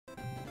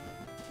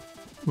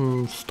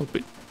Stop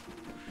it.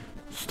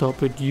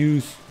 Stop it,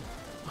 use.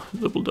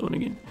 Double down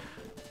again.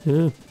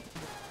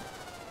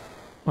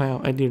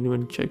 Wow, I didn't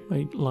even check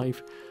my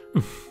life.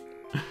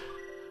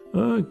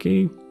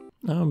 Okay,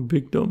 I'm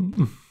big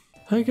dumb.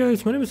 Hi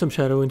guys, my name is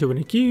Shadow and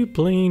I keep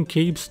playing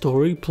Cave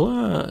Story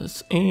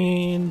Plus,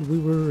 and we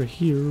were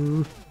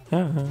here.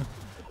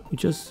 We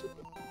just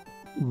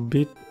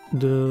bit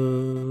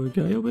the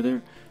guy over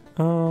there.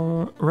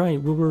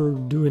 Right, we were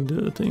doing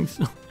the things.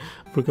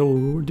 Forgot what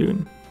we were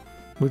doing.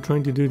 We're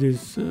trying to do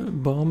this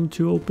bomb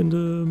to open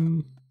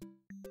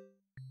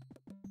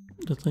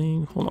the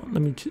thing. Hold on,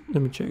 let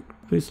me check.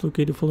 Please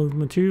locate the following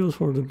materials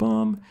for the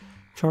bomb: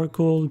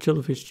 charcoal,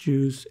 jellyfish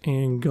juice,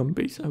 and gum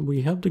base.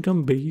 We have the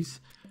gum base.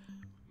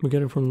 We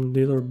got it from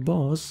the other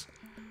boss.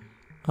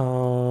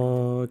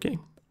 Okay.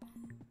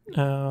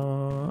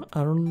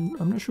 I'm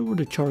not sure where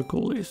the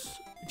charcoal is.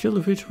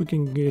 Jellyfish, we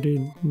can get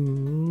it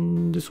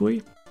this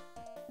way.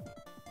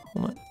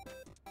 Hold on.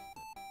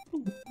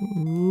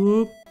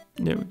 Whoop.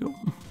 There we go.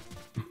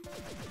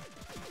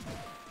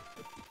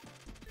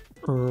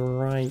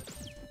 Right.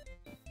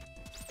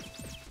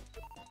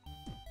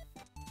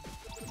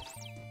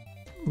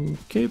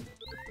 Okay.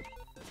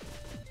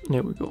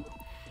 There we go.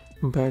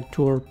 Back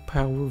to our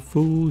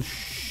powerful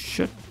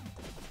shit.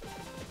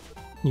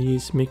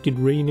 Yes, make it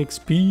rain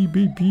XP,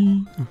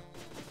 baby.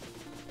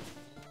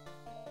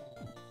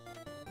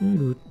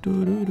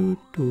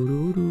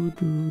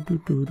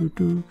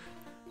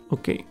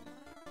 Okay.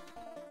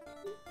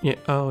 Yeah,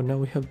 oh, now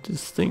we have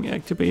this thing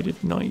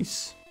activated.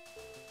 Nice.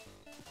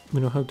 We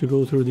don't have to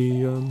go through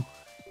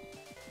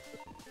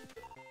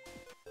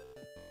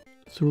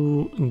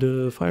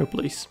the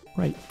fireplace,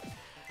 right?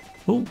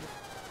 Oh.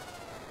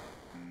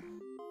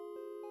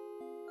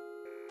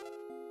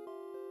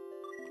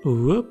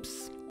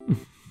 Whoops.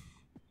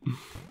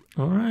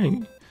 All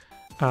right.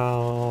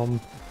 All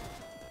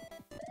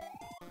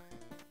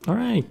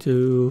right.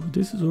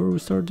 This is where we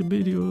start the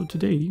video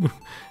today.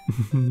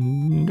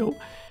 No,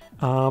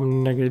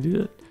 I'm not gonna do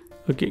that.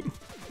 Okay.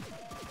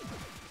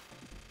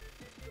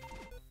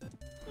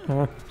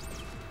 I'm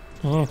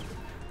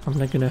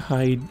not gonna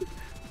hide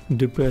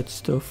the bad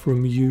stuff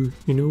from you.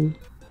 You know.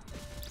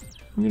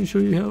 I'm gonna show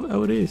you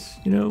how it is.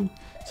 You know.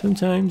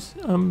 Sometimes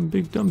I'm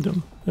big dum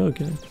dum.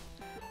 Okay.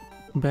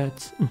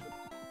 Bats.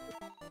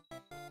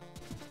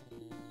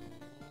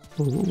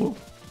 Whoa, whoa, whoa.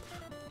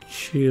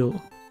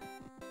 Chill.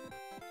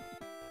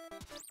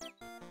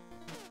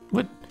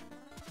 What?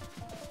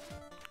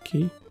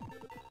 Okay.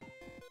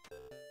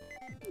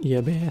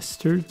 Yeah,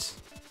 bastards.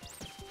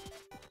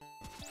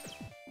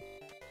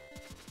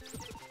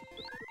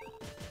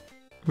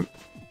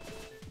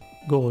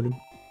 Got him.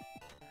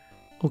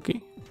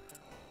 Okay.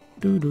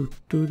 Do do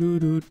do do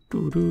do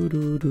do do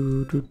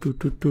do do do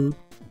do do.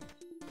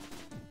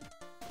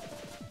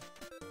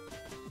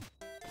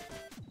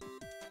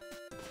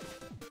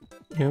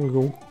 There we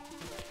go.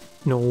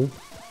 No,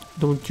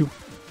 don't you.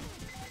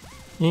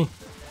 Eh.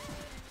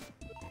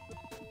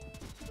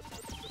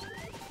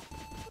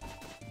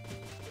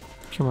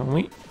 Come on,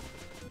 wait.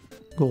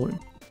 Go on.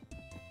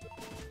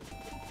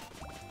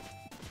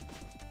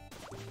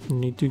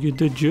 Need to get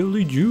the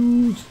jelly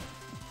juice.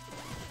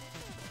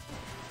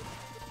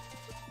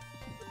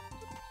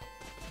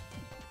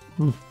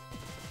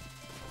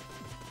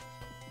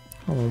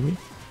 Follow me.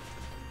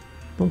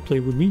 Don't play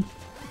with me.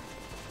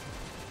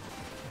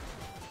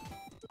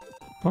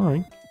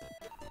 Alright.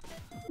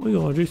 Oh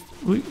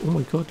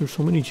my god, there's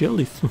so many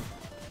jellies.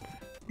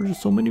 Were there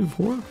so many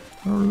before?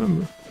 I don't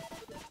remember.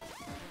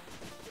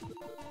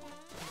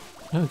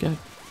 Okay.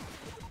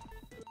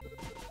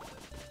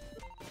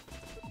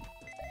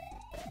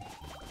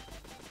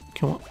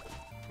 Come on.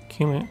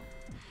 Come on.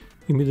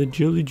 Give me the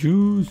jelly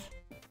juice.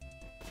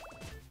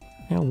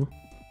 Hell.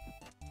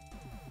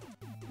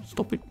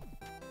 Stop it.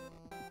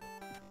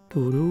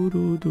 Do do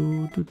do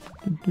do do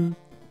do do.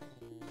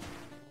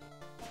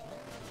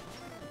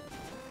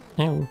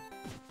 Ow.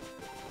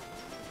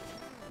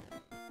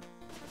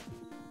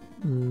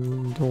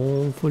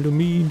 Don't follow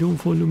me, don't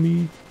follow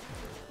me.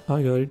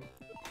 I got it.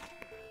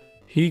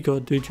 He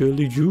got the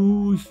jelly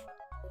juice.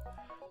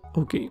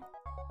 Okay.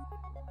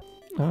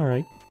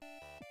 Alright.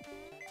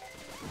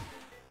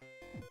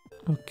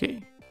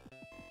 Okay.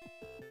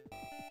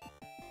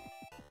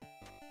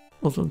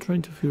 Also, I'm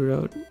trying to figure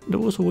out. There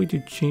was a way to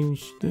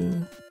change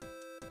the...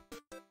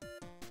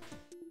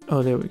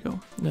 Oh, there we go.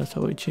 That's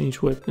how I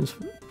change weapons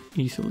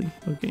easily.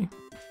 Okay.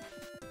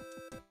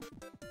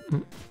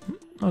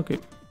 Okay.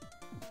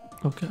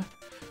 Okay.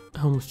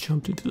 I almost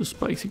jumped into the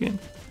spikes again.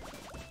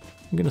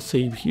 I'm gonna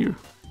save here.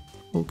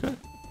 Okay.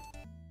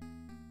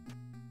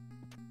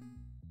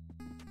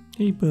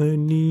 Hey,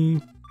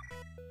 bunny.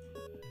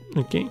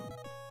 Okay.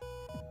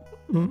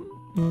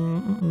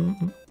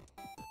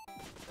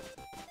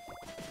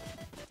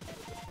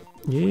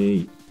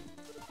 Yay.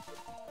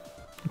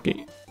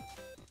 Okay.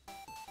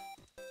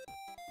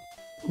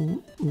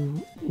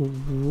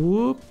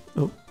 Whoop.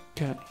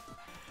 Okay.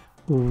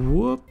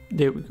 Whoop.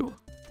 There we go.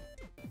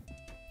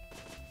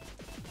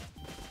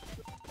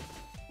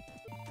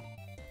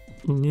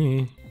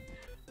 Yeah.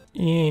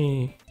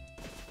 Yeah.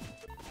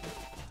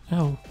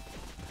 Ow.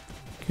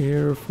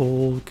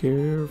 Careful,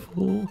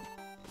 careful.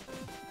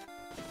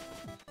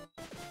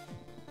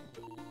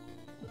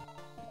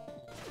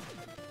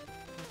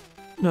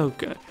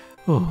 Okay.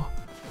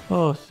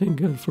 Oh,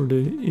 thank God for the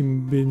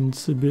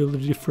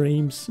invincibility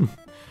frames.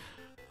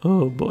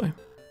 Oh boy.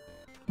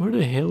 Where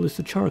the hell is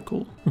the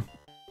charcoal?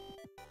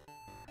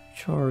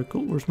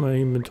 Charcoal, where's my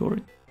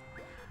inventory?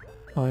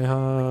 I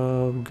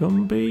have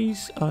gum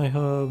base, I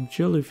have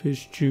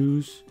jellyfish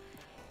juice.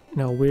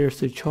 Now where's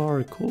the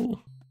charcoal?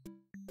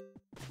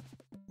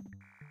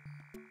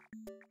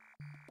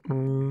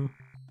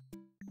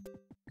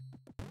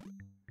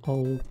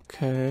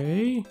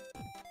 Okay.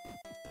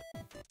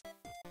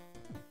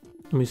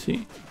 Let me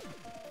see.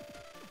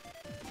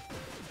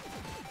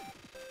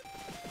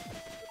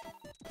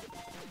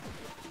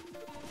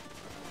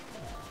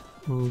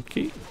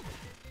 Okay.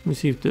 Let me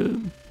see if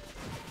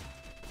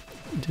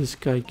this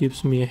guy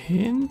gives me a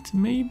hint,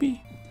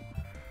 maybe?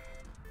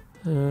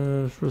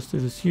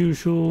 Frosted as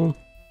usual.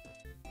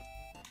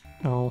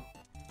 Oh.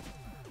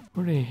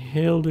 Where the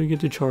hell do you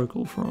get the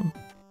charcoal from?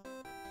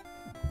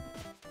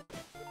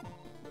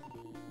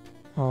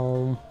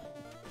 Oh.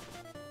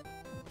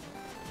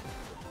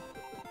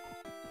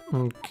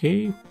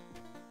 Okay.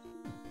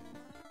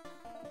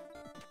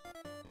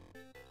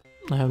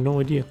 I have no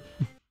idea.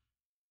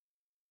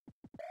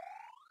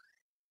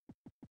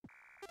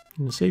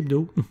 In the save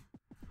though.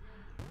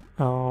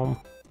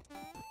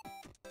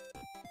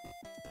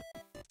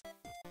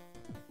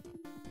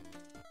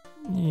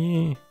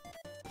 Yeah.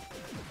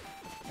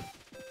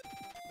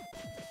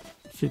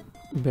 Sit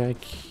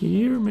back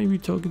here, maybe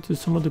talking to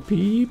some of the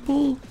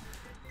people?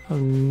 I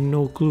have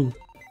no clue.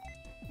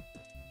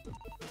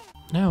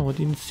 No, I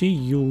didn't see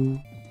you.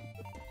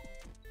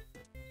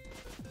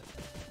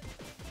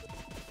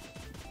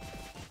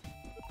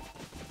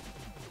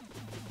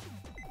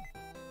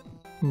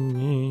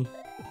 Yeah.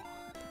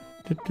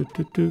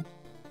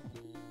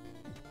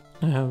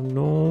 I have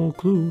no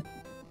clue.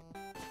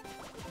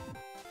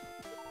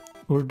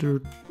 Or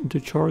the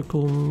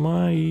charcoal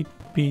might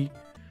be.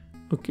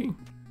 Okay.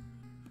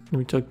 Let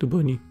me talk to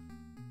Bunny.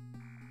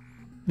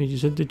 Did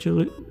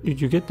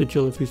you get the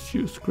jellyfish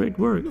juice? Great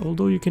work.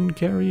 Although you can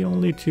carry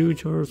only 2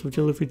 jars of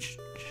jellyfish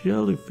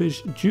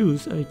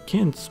juice, I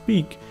can't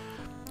speak.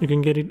 You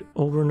can get it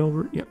over and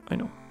over. Yeah, I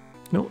know.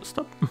 No,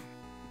 stop.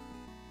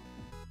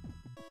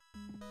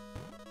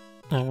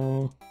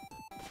 Oh.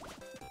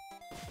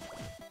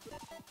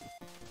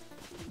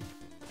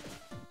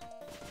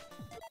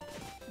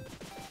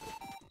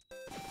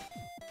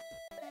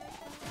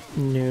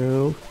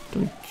 No,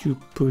 don't you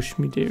push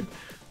me there.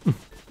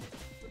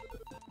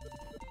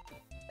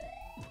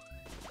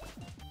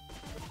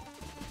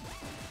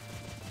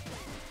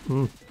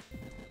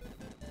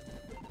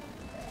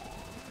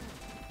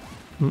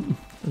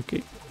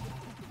 Okay.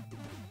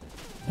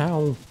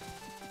 Ow.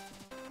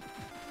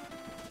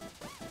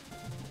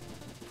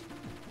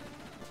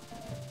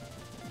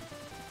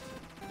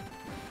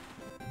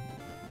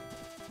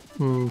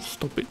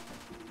 Stop it.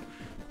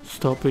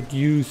 Stop it,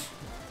 use.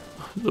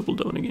 Level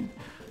down again.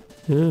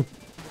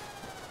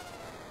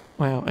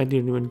 Wow, I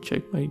didn't even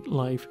check my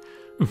life.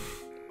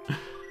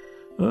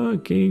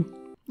 Okay,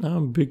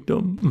 I'm big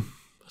dumb.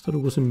 I thought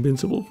it was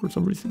invincible for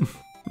some reason.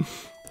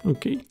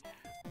 Okay.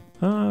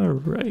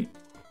 Alright.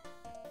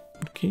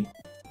 Okay.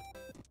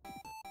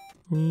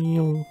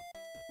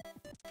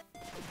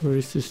 Where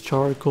is this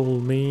charcoal,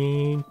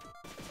 man?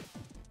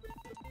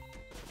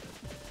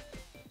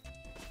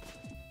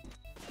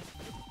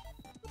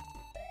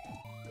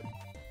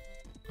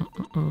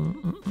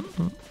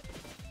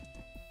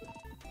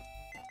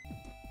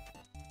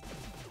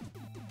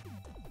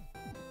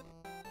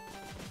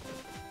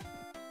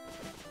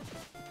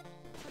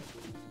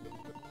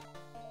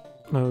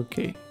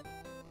 Okay.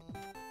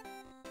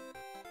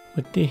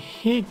 What the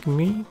heck,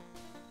 me?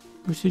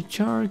 Where's the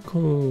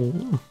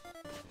charcoal?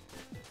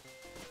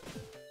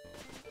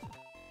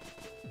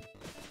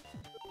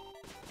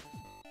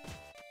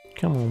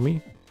 Come on,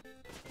 me.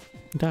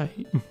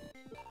 Die.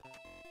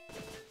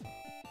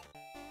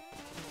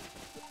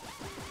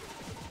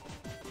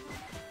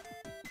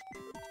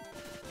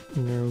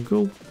 There we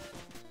go.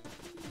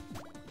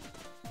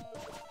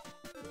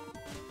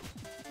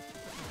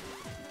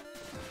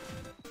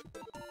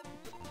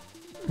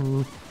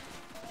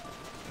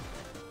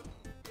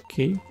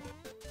 Okay.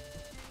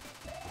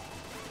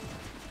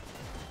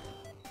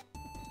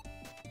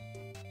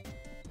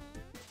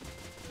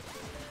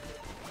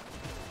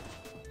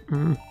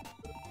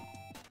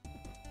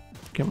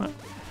 Come on.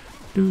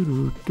 Do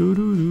do do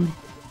do do.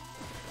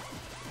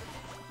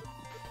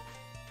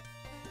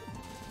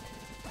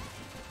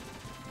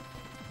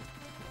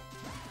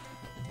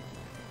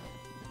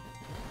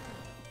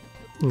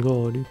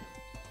 Got it.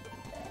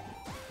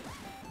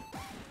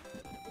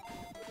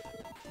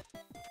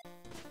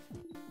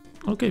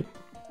 Okay.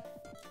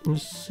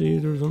 Let's see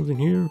if there's something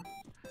here.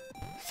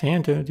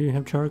 Santa, do you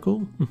have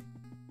charcoal?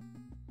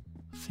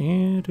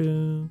 Santa.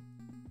 You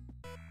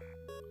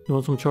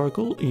want some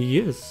charcoal?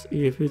 Yes.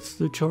 If it's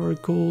the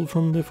charcoal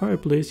from the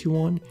fireplace you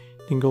want,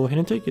 then go ahead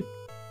and take it.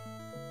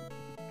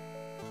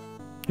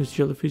 Use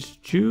jellyfish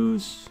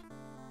juice.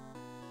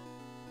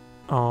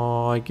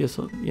 Oh, I guess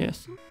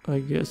yes. I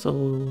guess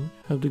I'll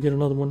have to get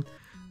another one.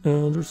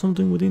 There's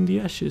something within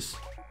the ashes.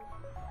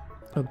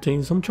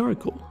 Obtain some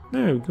charcoal.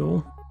 There we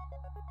go.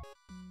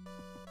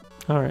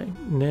 Alright,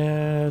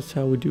 that's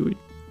how we do it.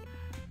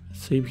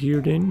 Save here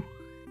then.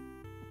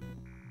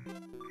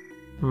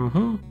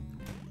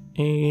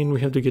 And we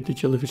have to get the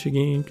jellyfish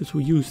again because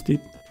we used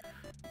it.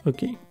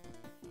 Okay.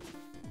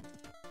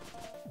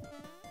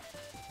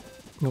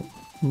 No,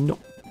 no.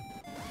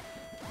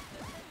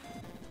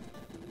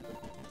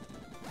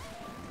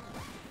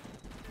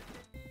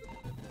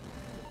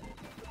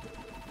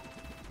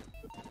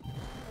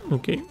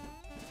 Okay.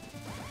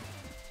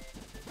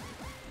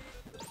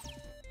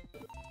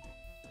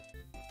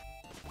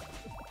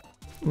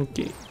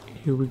 Okay,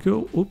 here we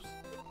go. Oops.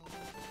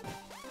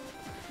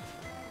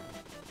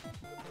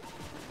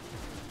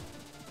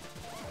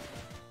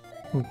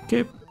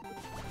 Okay.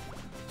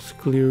 Let's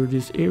clear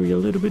this area a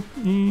little bit.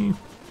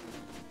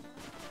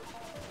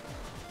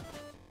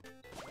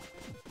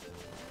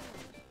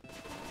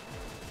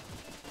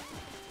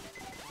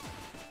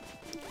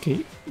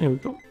 Okay, there we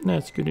go.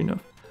 That's good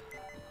enough.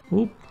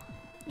 Whoop.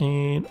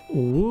 And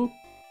whoop.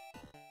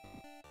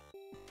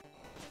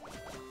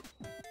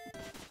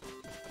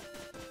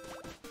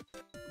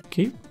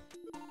 Okay.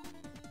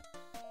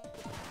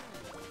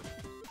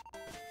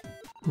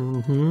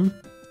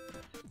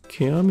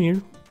 Come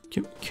here.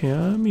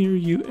 Come here,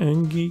 you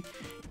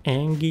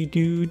angry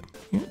dude.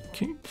 Yeah,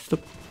 okay,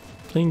 stop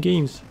playing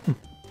games.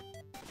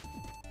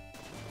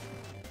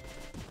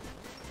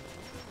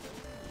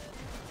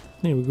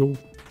 There we go.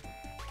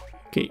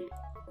 Okay,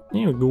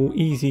 there we go.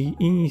 Easy,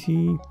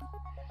 easy.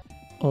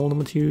 All the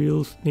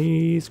materials.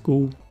 Let's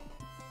go.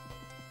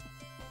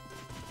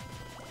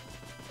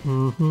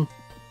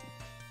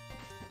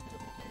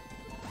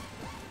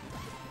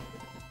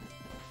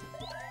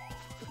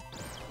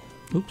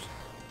 Oops.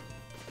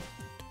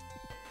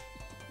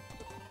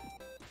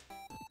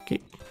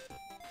 Okay.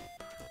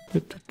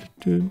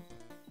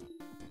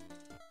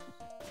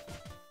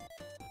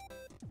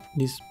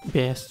 This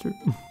bastard.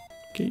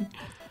 Okay.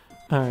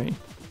 Alright.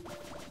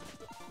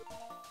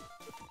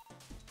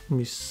 Let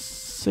me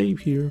save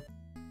here.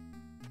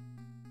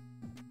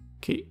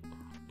 Okay.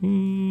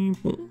 Boom.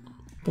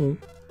 Boom.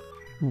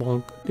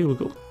 Bonk. There we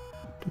go.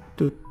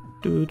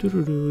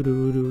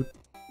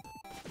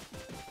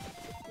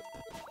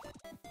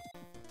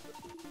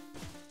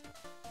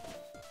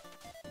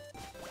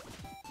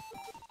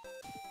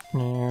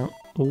 Now,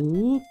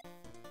 whoop.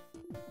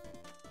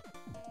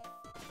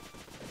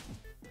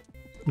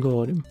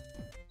 Got him.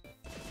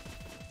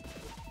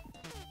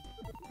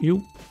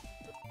 You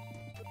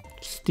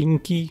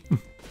stinky.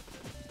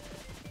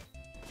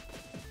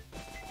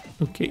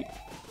 Okay.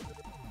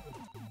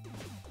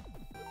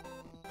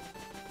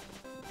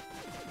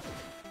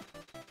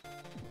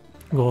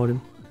 Got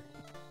him.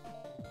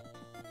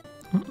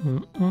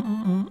 I'm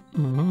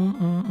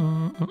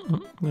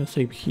gonna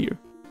save here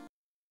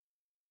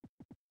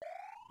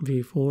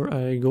before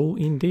I go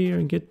in there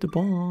and get the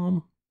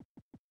bomb.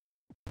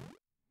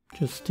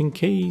 Just in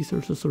case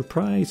there's a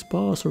surprise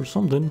boss or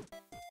something.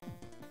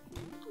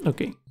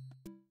 Okay.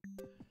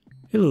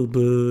 Hello,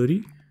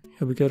 buddy.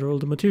 Have we got all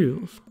the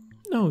materials?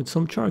 No, it's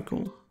some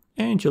charcoal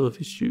and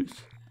jellyfish juice.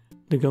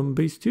 The gum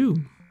base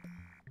too.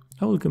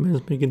 I will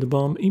commence making the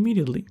bomb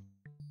immediately.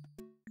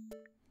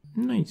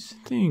 Nice,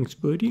 thanks,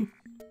 buddy.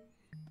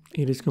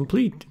 It is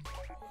complete.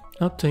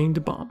 Obtain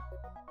the bomb.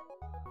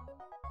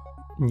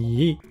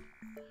 Yeah.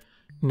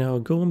 Now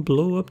go and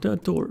blow up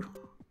that door.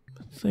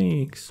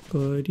 Thanks,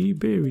 buddy.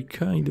 Very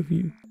kind of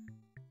you.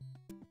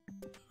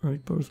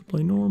 Alright, power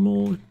supply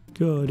normal.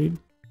 Got it.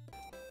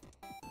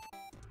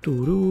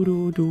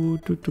 Gonna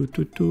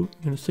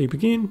save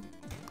again.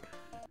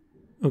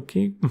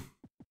 Okay.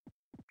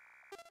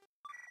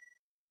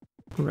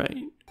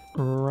 Right.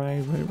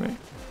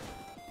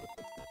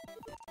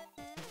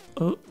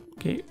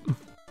 Okay.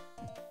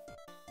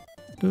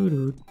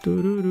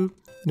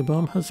 The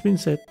bomb has been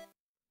set.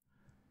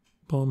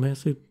 Bomb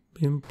has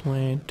been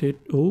planted.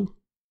 Oh.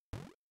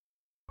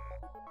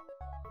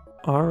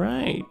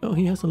 Alright. Oh,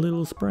 he has a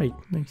little sprite.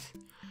 Nice.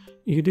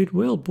 You did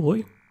well,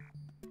 boy.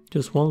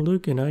 Just one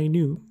look and I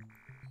knew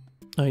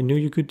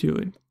you could do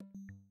it.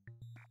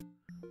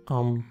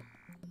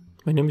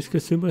 My name is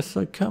Kazuma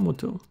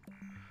Sakamoto,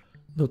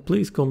 but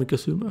please call me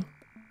Kazuma.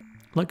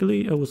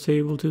 Luckily, I was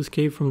able to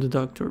escape from the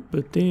doctor,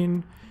 but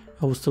then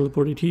I was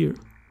teleported here.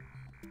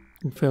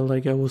 It felt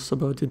like I was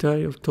about to die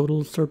of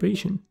total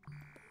starvation.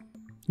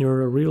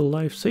 You're a real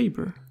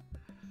lifesaver.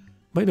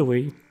 By the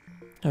way,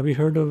 have you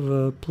heard of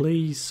a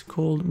place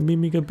called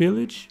Mimiga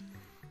Village?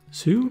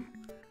 Sue?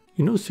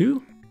 You know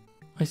Sue?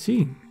 I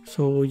see.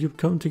 So you've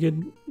come to get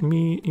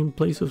me in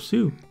place of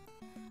Sue.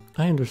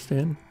 I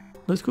understand.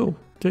 Let's go.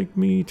 Take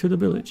me to the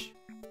village.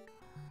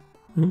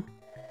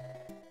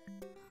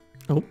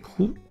 Oh,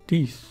 who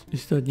this?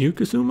 Is that you,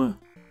 Kazuma?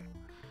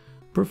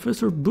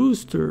 Professor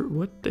Booster,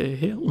 what the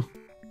hell?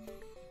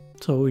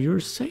 So you're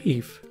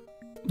safe?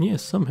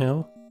 Yes,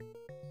 somehow.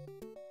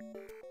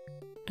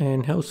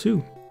 And how's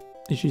Sue?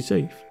 Is she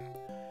safe?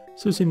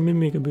 Sue's in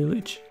Mimiga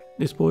Village.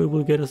 This boy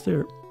will get us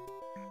there.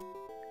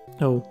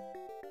 Oh.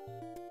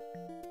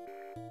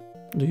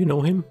 Do you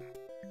know him?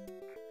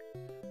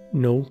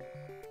 No.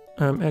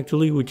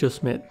 Actually, we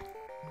just met.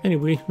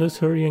 Anyway, let's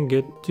hurry and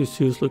get to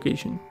Sue's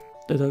location.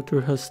 The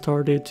doctor has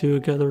started to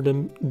gather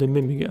the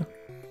Mimiga.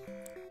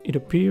 It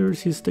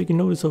appears he's taking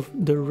notice of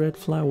the red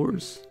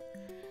flowers.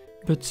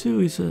 But Sue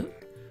is a...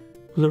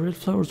 Will the red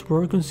flowers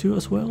work on Sue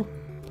as well?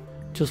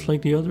 Just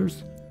like the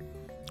others?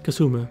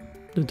 Kazuma,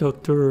 the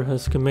doctor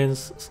has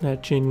commenced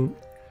snatching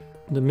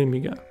the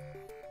Mimiga.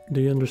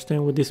 Do you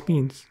understand what this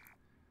means?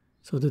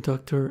 So the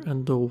doctor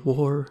and the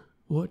war...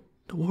 What?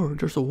 The war?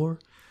 There's a war?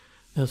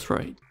 That's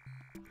right.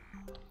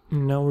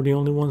 Now we're the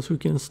only ones who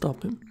can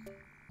stop him.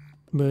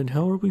 But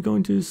how are we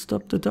going to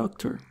stop the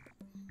doctor?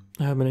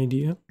 I have an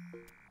idea.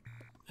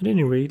 At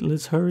any rate,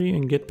 let's hurry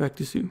and get back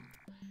to Sue.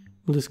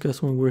 We'll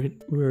discuss when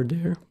we're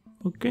there.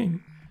 Okay.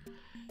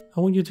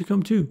 I want you to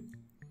come too.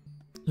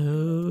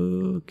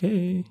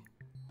 Okay.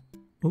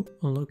 Oh,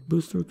 unlock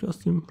booster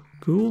costume.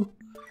 Cool.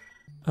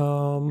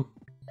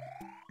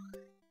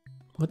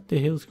 What the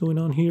hell's going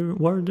on here?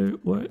 Why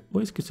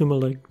is Kazuma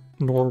like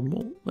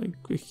normal? Like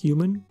a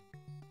human?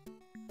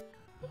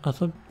 I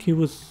thought he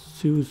was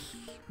Sue's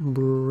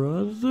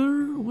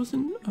brother?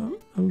 Wasn't?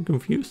 I'm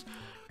confused.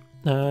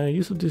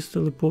 Use of this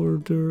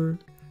teleporter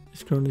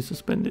is currently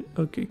suspended.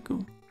 Okay,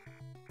 cool.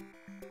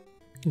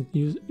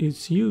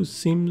 Its use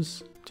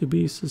seems to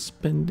be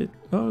suspended.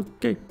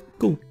 Okay,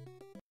 cool.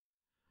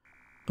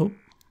 Oh,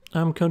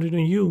 I'm counting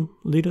on you.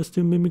 Lead us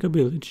to Mimiga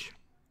Village.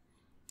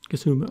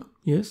 Kazuma,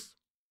 yes?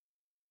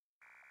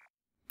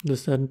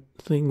 Does that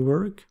thing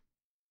work?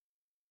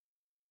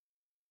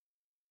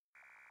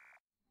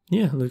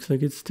 Yeah, looks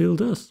like it still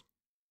does.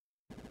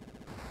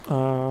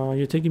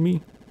 You're taking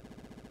me?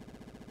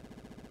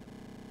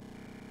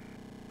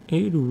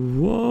 It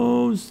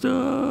won't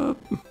stop!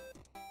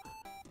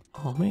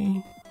 Oh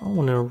man, I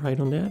wanna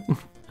ride on that.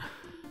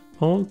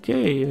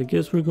 Okay, I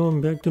guess we're going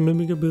back to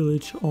Mimiga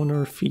Village on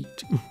our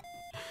feet.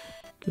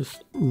 Because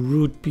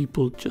rude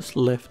people just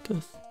left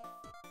us.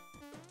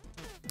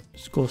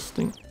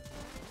 Disgusting.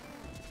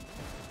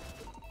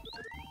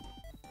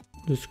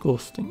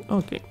 Disgusting.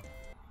 Okay.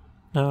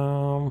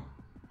 Sure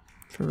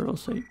I'll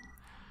save.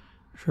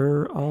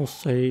 Sure I'll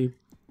save.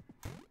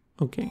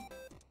 Okay.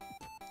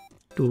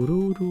 Let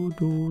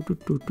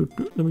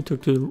me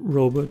talk to the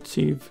robot,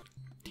 see if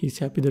he's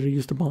happy that I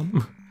used the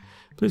bomb.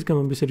 Please come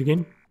and visit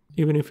again,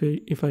 even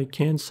if I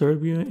can't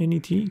serve you any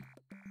tea.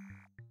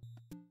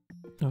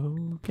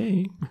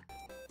 Okay.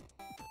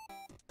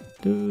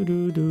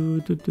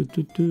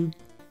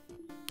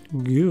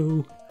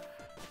 Go.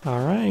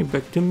 Alright,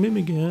 back to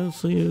Mimiga.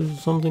 See if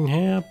something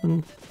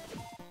happened.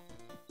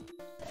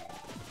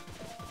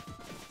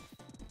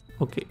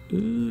 Okay,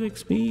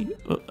 XP.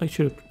 Oh, I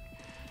should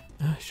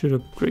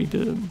upgrade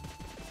this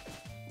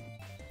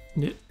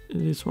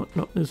one.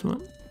 No, this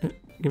one.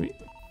 Give me.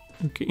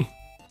 Okay.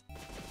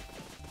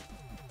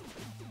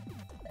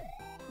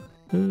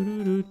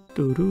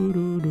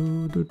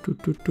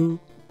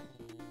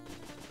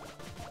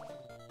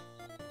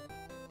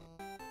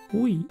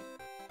 Oi.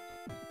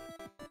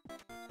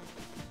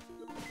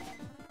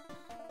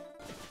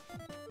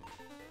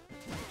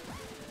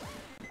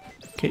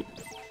 Okay.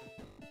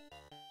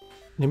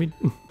 Let me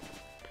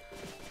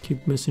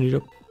keep messing it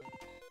up.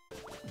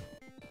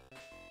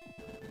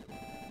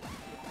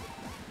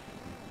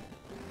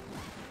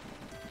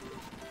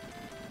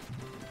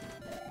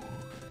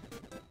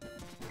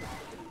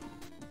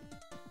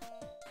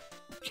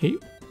 Okay.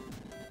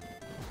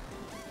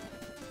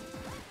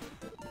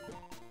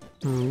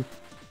 Ooh.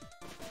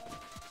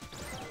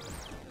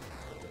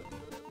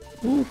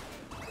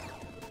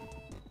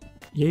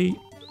 Yay.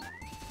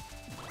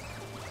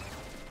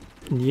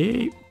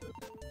 Yay.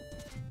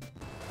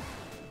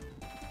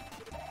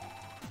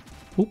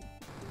 Oh.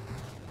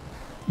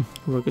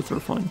 Rockets are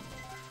fine.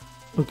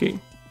 Okay.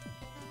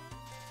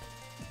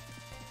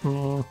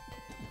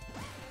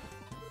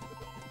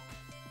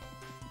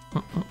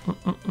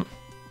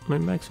 Am I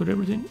max with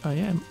everything? I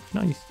am.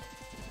 Nice.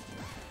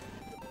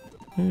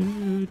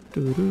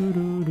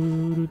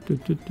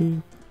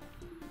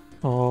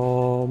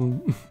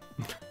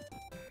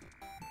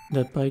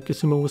 That bike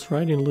Kazuma was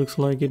riding looks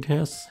like it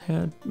has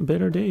had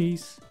better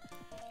days.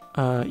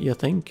 You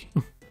think?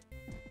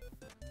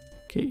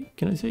 Okay,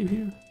 can I save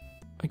here?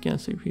 I can't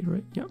save here,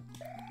 right? Yeah.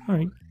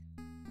 Alright.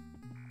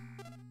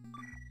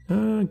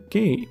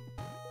 Okay.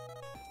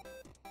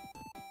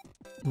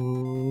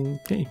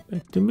 Okay,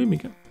 back to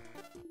Mimiga.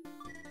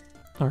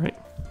 Alright.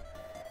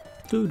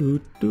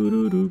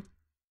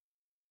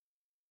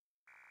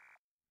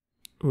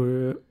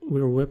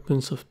 We're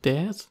weapons of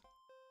death?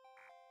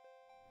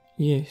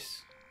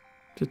 Yes.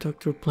 The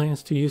doctor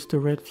plans to use the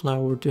red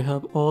flower to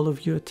have all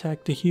of you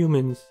attack the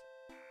humans.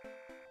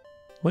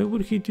 Why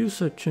would he do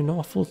such an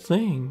awful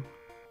thing?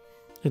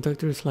 The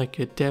doctor is like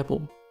a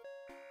devil.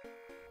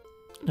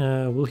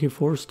 Will he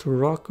force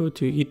Torako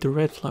to eat the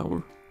red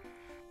flower?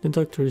 The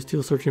doctor is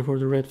still searching for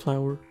the red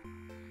flower.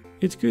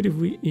 It's good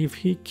if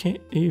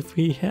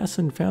he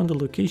hasn't found the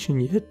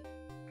location yet.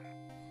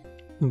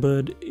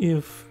 But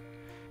if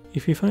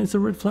he finds the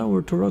red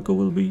flower,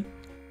 Torako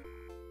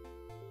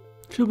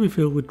she'll be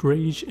filled with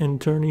rage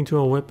and turn into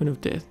a weapon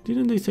of death.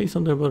 Didn't they say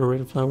something about a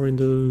red flower in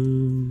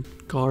the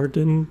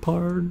garden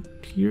part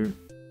here?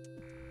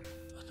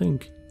 I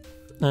think.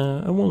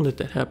 I won't let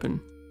that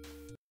happen.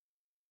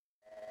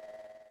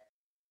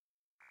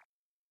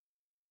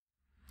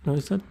 Now,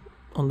 is that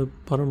on the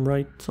bottom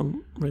right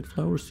some red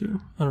flowers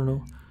too? I don't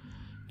know.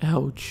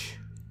 Ouch.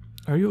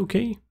 Are you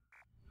okay?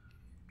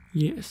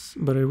 Yes,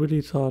 but I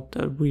really thought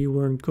that we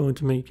weren't going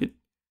to make it.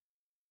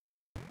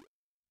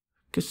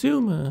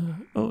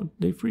 Kasuma! Oh,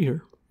 they free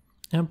her.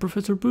 And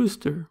Professor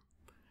Booster.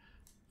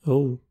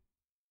 Oh.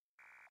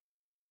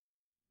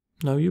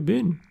 Now you've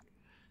been.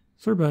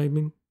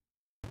 Surviving.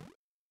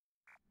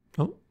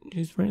 Oh,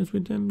 he's friends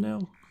with them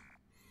now.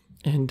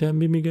 And that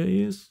Mimiga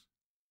is...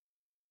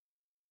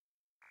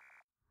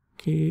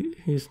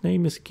 His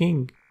name is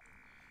King.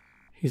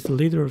 He's the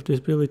leader of this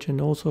village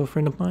and also a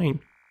friend of mine.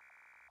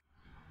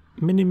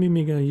 Many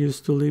Mimiga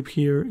used to live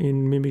here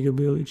in Mimiga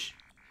village,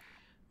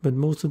 but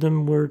most of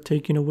them were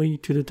taken away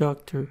to the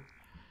doctor.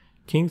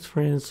 King's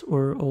friends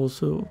were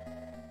also...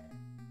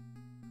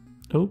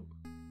 Oh.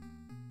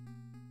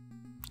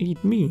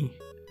 Eat me.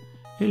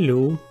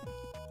 Hello.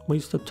 Why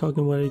you stop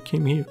talking while I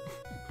came here?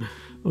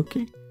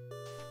 Okay.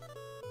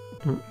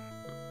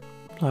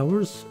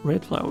 Flowers?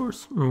 Red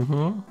flowers.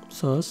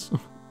 Sus.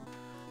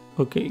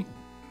 Okay.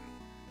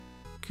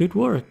 Good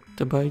work.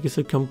 The bike is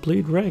a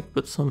complete wreck,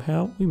 but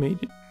somehow we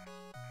made it.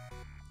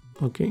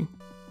 Okay.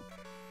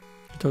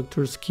 The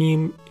doctor's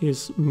scheme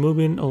is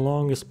moving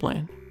along as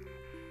planned.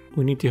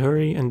 We need to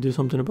hurry and do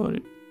something about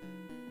it.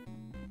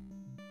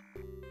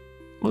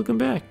 Welcome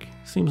back.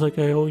 Seems like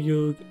I owe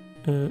you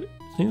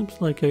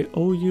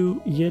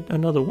yet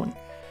another one.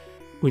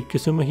 With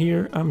Kasuma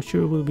here, I'm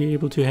sure we'll be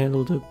able to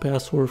handle the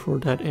password for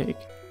that egg.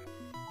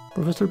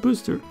 Professor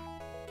Booster,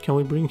 can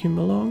we bring him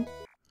along?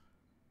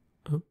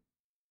 Oh.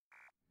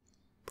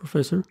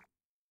 Professor?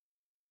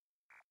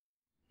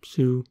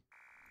 Sue.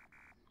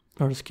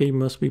 Our escape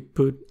must be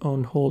put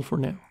on hold for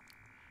now.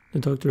 The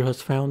doctor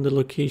has found the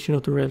location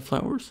of the red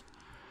flowers.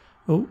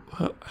 Oh,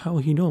 how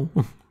he know?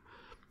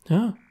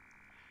 Huh?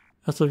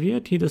 As of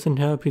yet, he doesn't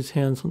have his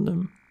hands on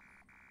them.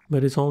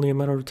 But it's only a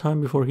matter of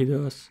time before he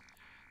does.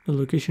 The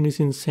location is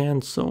in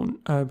Sand Zone.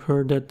 I've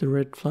heard that the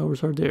red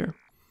flowers are there.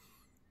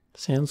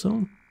 Sand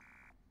Zone?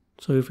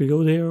 So if we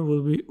go there,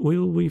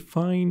 will we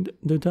find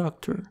the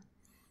doctor?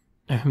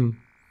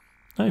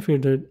 I fear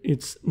that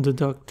it's the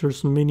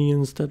doctor's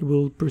minions that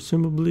will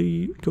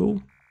presumably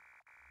go.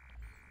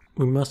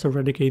 We must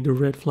eradicate the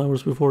red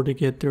flowers before they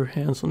get their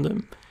hands on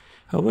them.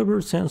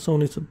 However, Sand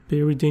Zone is a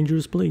very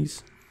dangerous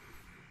place.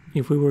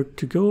 If we were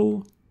to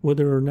go,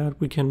 whether or not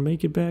we can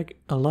make it back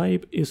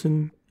alive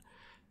isn't...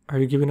 Are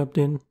you giving up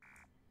then?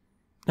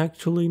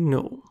 Actually,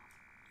 no.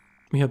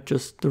 We have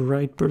just the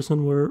right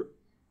person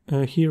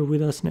here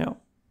with us now.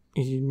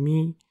 Is it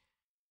me?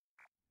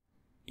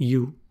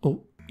 You.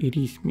 Oh, it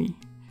is me.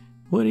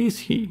 What is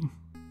he?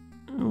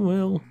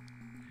 Well,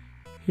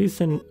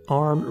 he's an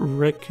armed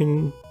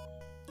wrecking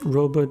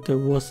robot that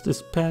was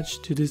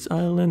dispatched to this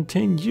island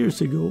 10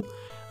 years ago.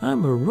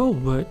 I'm a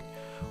robot?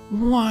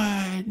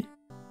 What?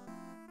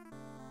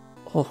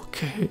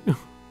 Okay.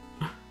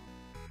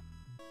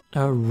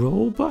 A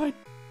robot?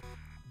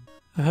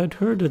 I had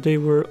heard that they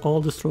were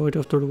all destroyed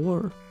after the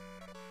war.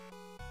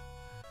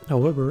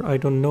 However, I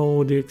don't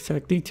know the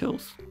exact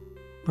details.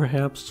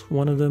 Perhaps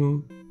one of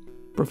them...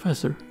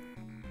 Professor.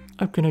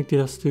 I've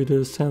connected us to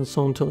the Sand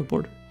Zone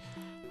teleporter.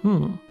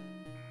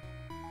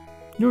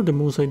 You're the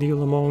most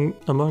ideal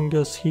among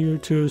us here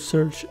to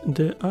search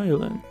the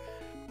island.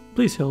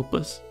 Please help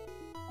us.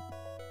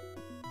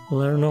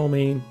 Well, I don't know,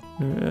 man.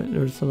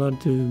 There's a lot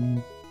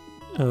to...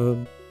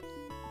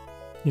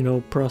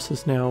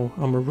 process now.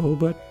 I'm a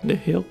robot. The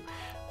hell?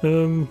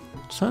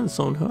 Sand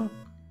Zone, huh?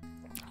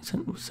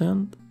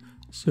 Sand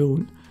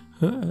Zone.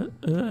 I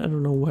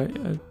don't know why.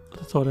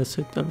 I thought I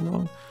said that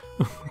wrong.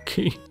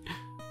 Okay.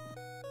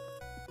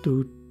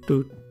 You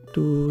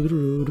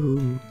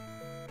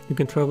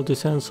can travel to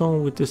Sand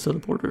Zone with this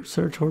teleporter.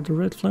 Search for the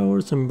red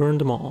flowers and burn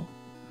them all.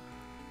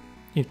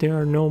 If there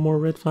are no more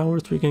red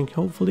flowers, we can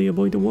hopefully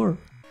avoid the war.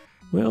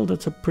 Well,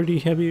 that's a pretty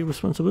heavy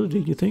responsibility,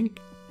 you think?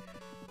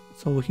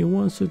 So he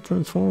wants to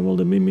transform all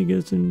the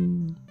Mimigas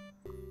in...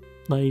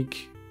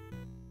 like...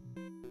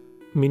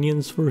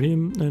 minions for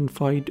him and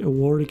fight a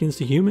war against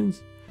the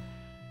humans?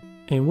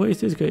 And why is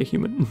this guy a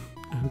human?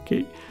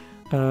 Okay.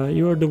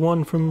 You are the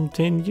one from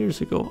 10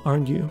 years ago,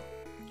 aren't you?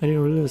 I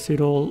didn't realize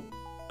it all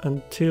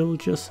until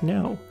just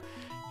now.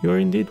 You are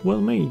indeed well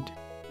made.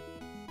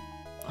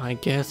 I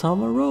guess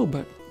I'm a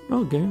robot.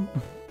 Okay.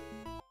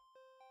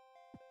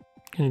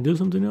 Can I do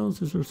something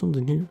else? Is there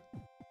something here?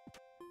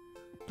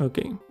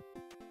 Okay.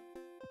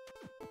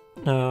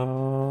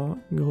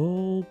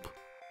 Gulp.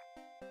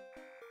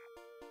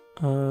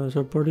 Is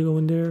our party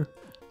going there?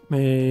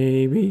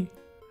 Maybe.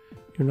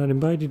 You're not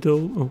invited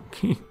though.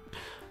 Okay.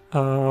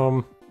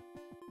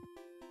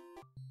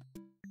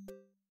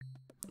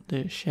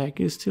 The shack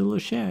is still a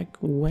shack.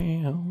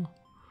 Wow.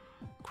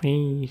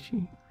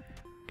 Crazy.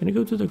 Can I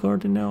go to the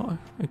garden now?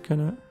 I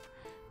kinda...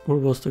 Where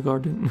was the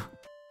garden?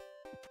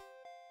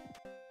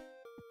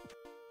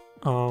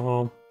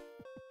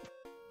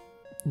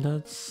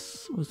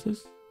 That's... What's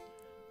this?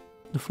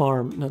 The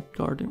farm, not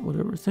garden,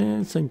 whatever.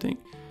 Same thing.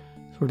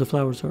 That's where the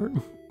flowers are.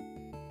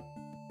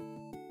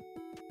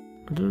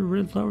 Are there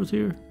red flowers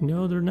here?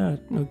 No, they're not.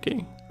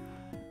 Okay.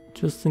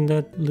 Just in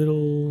that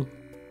little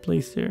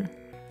place there.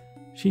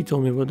 She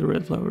told me about the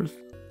red flowers.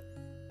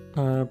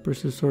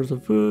 Precious source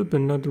of food,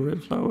 but not the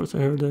red flowers. I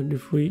heard that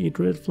if we eat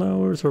red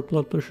flowers, our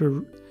blood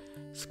pressure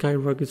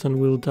skyrockets and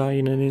we'll die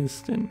in an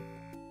instant.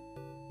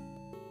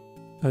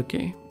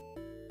 Okay.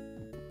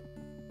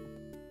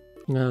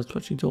 That's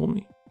what she told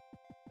me.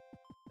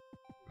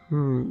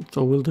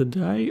 So will they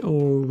die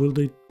or will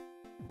they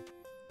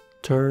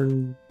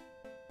turn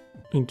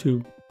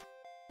into,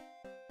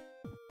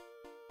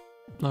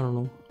 I don't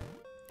know,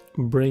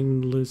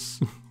 brainless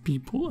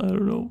people? I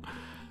don't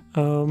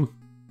know.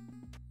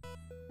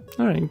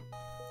 Alright.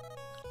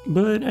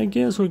 But I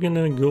guess we're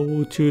gonna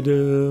go to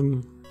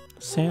the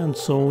sand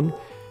zone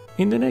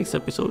in the next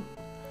episode.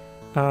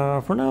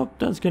 For now,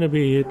 that's gonna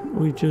be it.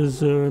 We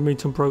just made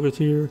some progress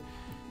here.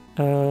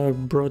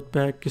 Brought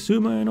back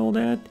Kazuma and all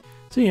that.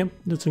 So yeah,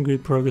 that's some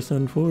good progress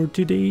done for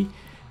today.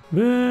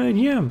 But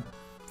yeah,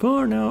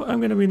 for now,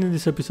 I'm gonna be ending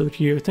this episode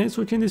here. Thanks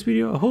for watching this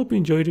video. I hope you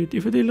enjoyed it.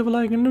 If you did, leave a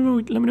like and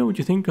let me know what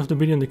you think of the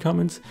video in the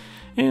comments.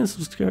 And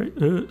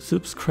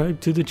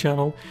subscribe to the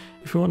channel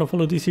if you want to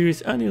follow this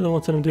series and the other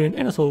ones that I'm doing.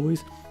 And as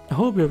always, I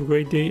hope you have a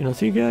great day and I'll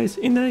see you guys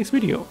in the next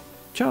video.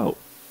 Ciao!